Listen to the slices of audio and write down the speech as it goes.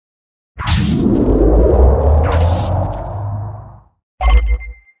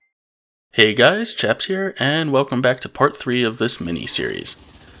Hey guys, Chaps here, and welcome back to part 3 of this mini-series.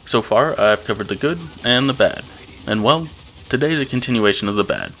 So far, I've covered the good and the bad, and well, today's a continuation of the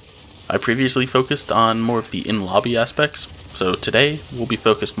bad. I previously focused on more of the in-lobby aspects, so today we'll be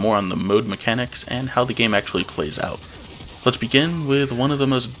focused more on the mode mechanics and how the game actually plays out. Let's begin with one of the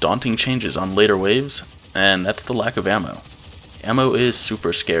most daunting changes on later waves, and that's the lack of ammo. Ammo is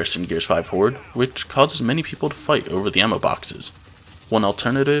super scarce in Gears 5 Horde, which causes many people to fight over the ammo boxes. One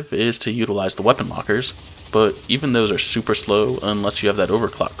alternative is to utilize the weapon lockers, but even those are super slow unless you have that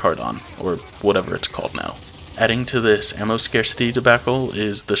overclock card on, or whatever it's called now. Adding to this ammo scarcity debacle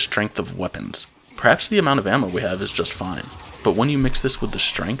is the strength of weapons. Perhaps the amount of ammo we have is just fine, but when you mix this with the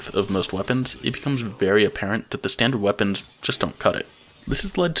strength of most weapons, it becomes very apparent that the standard weapons just don't cut it. This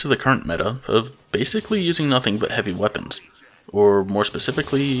has led to the current meta of basically using nothing but heavy weapons, or more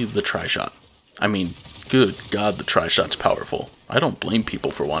specifically, the tri-shot. I mean, good God, the tri-shot's powerful. I don't blame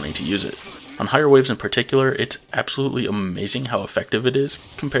people for wanting to use it. On higher waves in particular, it's absolutely amazing how effective it is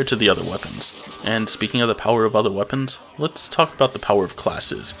compared to the other weapons. And speaking of the power of other weapons, let's talk about the power of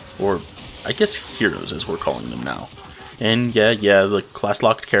classes, or I guess heroes as we're calling them now. And yeah, the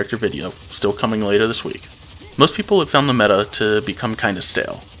class-locked character video, still coming later this week. Most people have found the meta to become kinda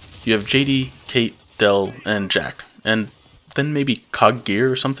stale. You have JD, Kate, Del, and Jack, and then maybe Cog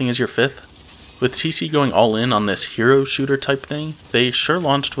Gear or something as your fifth. With TC going all in on this hero shooter type thing, they sure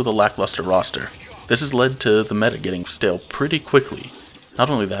launched with a lackluster roster. This has led to the meta getting stale pretty quickly. Not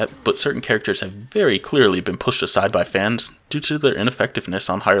only that, but certain characters have very clearly been pushed aside by fans due to their ineffectiveness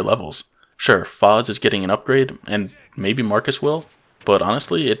on higher levels. Sure, Foz is getting an upgrade, and maybe Marcus will, but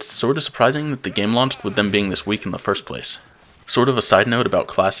honestly, it's sorta surprising that the game launched with them being this weak in the first place. Sort of a side note about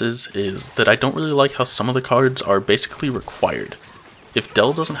classes is that I don't really like how some of the cards are basically required. If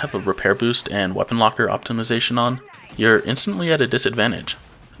Del doesn't have a repair boost and weapon locker optimization on, you're instantly at a disadvantage.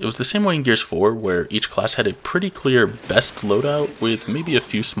 It was the same way in Gears 4, where each class had a pretty clear best loadout with maybe a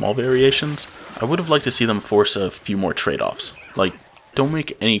few small variations. I would have liked to see them force a few more trade-offs, like don't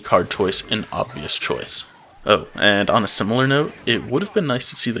make any card choice an obvious choice. Oh, and on a similar note, it would have been nice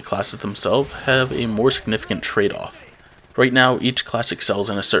to see the classes themselves have a more significant trade-off. Right now, each class excels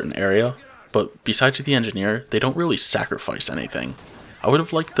in a certain area, but besides the engineer, they don't really sacrifice anything. I would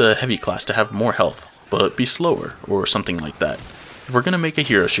have liked the heavy class to have more health, but be slower, or something like that. If we're gonna make a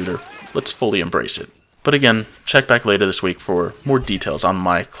hero shooter, let's fully embrace it. But again, check back later this week for more details on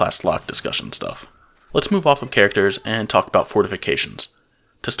my class lock discussion stuff. Let's move off of characters and talk about fortifications.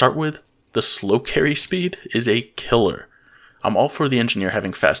 To start with, the slow carry speed is a killer. I'm all for the engineer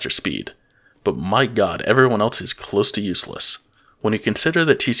having faster speed, but my god, everyone else is close to useless. When you consider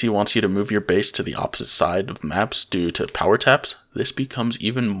that TC wants you to move your base to the opposite side of maps due to power taps, this becomes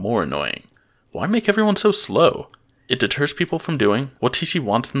even more annoying. Why make everyone so slow? It deters people from doing what TC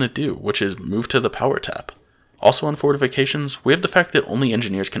wants them to do, which is move to the power tap. Also on fortifications, we have the fact that only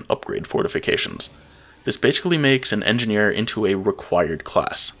engineers can upgrade fortifications. This basically makes an engineer into a required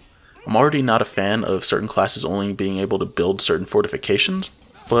class. I'm already not a fan of certain classes only being able to build certain fortifications,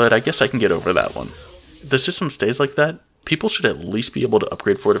 but I guess I can get over that one. If the system stays like that, people should at least be able to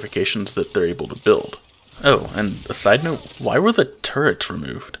upgrade fortifications that they're able to build. Oh, and a side note, why were the turrets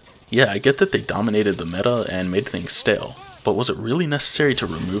removed? Yeah, I get that they dominated the meta and made things stale, but was it really necessary to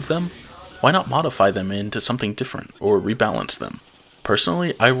remove them? Why not modify them into something different, or rebalance them?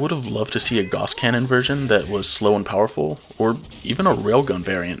 Personally, I would have loved to see a Gauss Cannon version that was slow and powerful, or even a railgun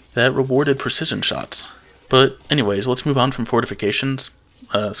variant that rewarded precision shots. But anyways, let's move on from fortifications,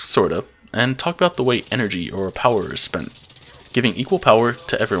 sorta, and talk about the way energy or power is spent. Giving equal power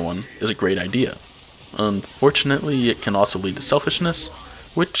to everyone is a great idea. Unfortunately, it can also lead to selfishness,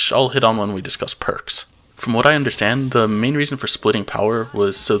 which I'll hit on when we discuss perks. From what I understand, the main reason for splitting power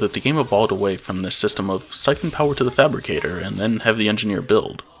was so that the game evolved away from this system of siphon power to the fabricator and then have the engineer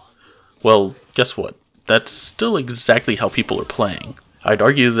build. Well, guess what? That's still exactly how people are playing. I'd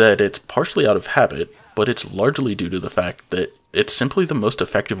argue that it's partially out of habit, but it's largely due to the fact that it's simply the most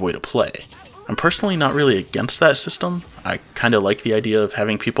effective way to play. I'm personally not really against that system. I kinda like the idea of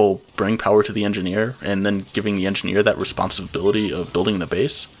having people bring power to the engineer and then giving the engineer that responsibility of building the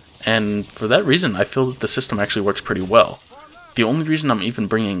base. And for that reason, I feel that the system actually works pretty well. The only reason I'm even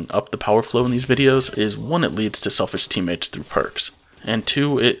bringing up the power flow in these videos is 1, it leads to selfish teammates through perks, and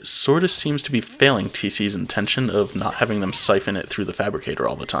 2, it sorta seems to be failing TC's intention of not having them siphon it through the fabricator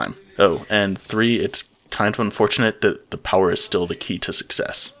all the time. Oh, and 3, it's kind of unfortunate that the power is still the key to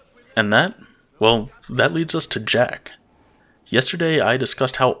success. And that leads us to Jack. Yesterday I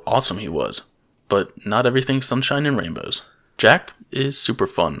discussed how awesome he was, but not everything's sunshine and rainbows. Jack is super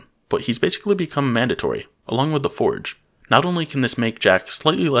fun, but he's basically become mandatory, along with the Forge. Not only can this make Jack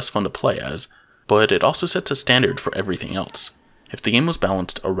slightly less fun to play as, but it also sets a standard for everything else. If the game was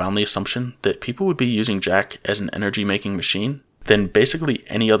balanced around the assumption that people would be using Jack as an energy-making machine, then basically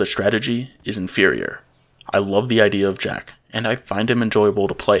any other strategy is inferior. I love the idea of Jack, and I find him enjoyable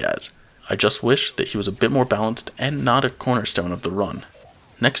to play as. I just wish that he was a bit more balanced and not a cornerstone of the run.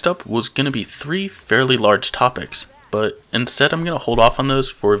 Next up was going to be 3 fairly large topics, but instead I'm going to hold off on those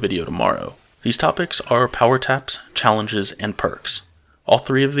for a video tomorrow. These topics are power taps, challenges, and perks. All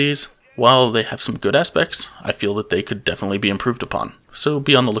 3 of these, while they have some good aspects, I feel that they could definitely be improved upon, so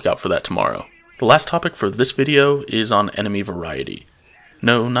be on the lookout for that tomorrow. The last topic for this video is on enemy variety.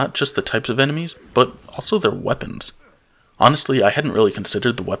 No, not just the types of enemies, but also their weapons. Honestly, I hadn't really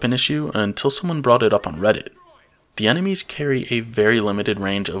considered the weapon issue until someone brought it up on Reddit. The enemies carry a very limited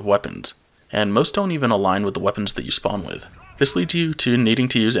range of weapons, and most don't even align with the weapons that you spawn with. This leads you to needing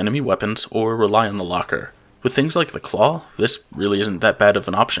to use enemy weapons or rely on the locker. With things like the Claw, this really isn't that bad of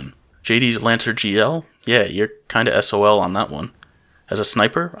an option. JD's Lancer GL? Yeah, you're kinda SOL on that one. As a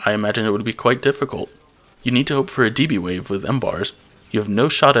sniper, I imagine it would be quite difficult. You need to hope for a DB wave with M-bars, you have no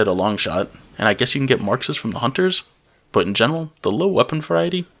shot at a long shot, and I guess you can get Marxes from the Hunters, but in general, the low weapon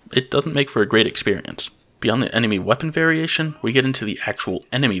variety, it doesn't make for a great experience. Beyond the enemy weapon variation, we get into the actual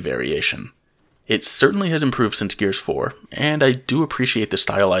enemy variation. It certainly has improved since Gears 4, and I do appreciate the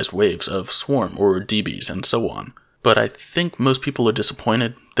stylized waves of Swarm or DBs and so on, but I think most people are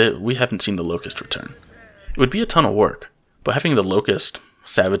disappointed that we haven't seen the Locust return. It would be a ton of work, but having the Locust,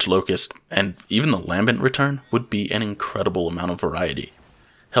 Savage Locust, and even the Lambent return would be an incredible amount of variety.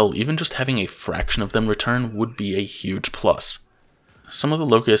 Hell, even just having a fraction of them return would be a huge plus. Some of the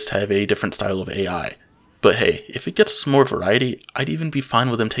Locusts have a different style of AI, but hey, if it gets us more variety, I'd even be fine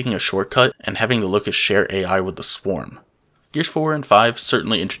with them taking a shortcut and having the Locust share AI with the Swarm. Gears 4 and 5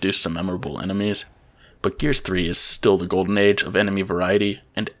 certainly introduced some memorable enemies, but Gears 3 is still the golden age of enemy variety,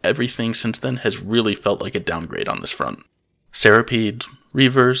 and everything since then has really felt like a downgrade on this front. Cerapedes,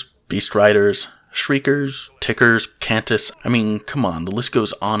 Reavers, Beast Riders, Shriekers, Tickers, Cantus, I mean, come on, the list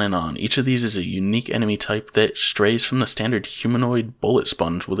goes on and on. Each of these is a unique enemy type that strays from the standard humanoid bullet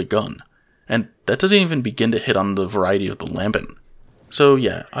sponge with a gun. And that doesn't even begin to hit on the variety of the Lambent. So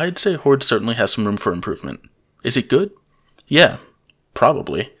yeah, I'd say Horde certainly has some room for improvement. Is it good? Yeah,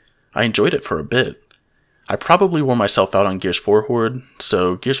 probably. I enjoyed it for a bit. I probably wore myself out on Gears 4 Horde,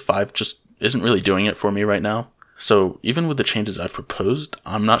 so Gears 5 just isn't really doing it for me right now. So even with the changes I've proposed,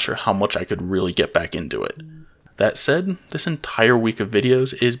 I'm not sure how much I could really get back into it. That said, this entire week of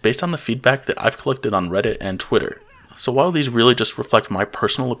videos is based on the feedback that I've collected on Reddit and Twitter. So while these really just reflect my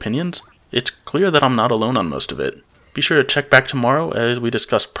personal opinions, it's clear that I'm not alone on most of it. Be sure to check back tomorrow as we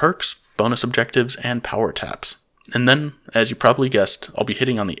discuss perks, bonus objectives, and power taps. And then, as you probably guessed, I'll be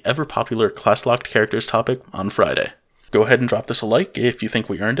hitting on the ever-popular class-locked characters topic on Friday. Go ahead and drop this a like if you think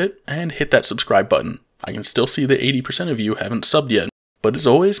we earned it, and hit that subscribe button. I can still see that 80% of you haven't subbed yet, but as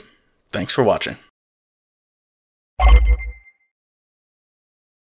always, thanks for watching.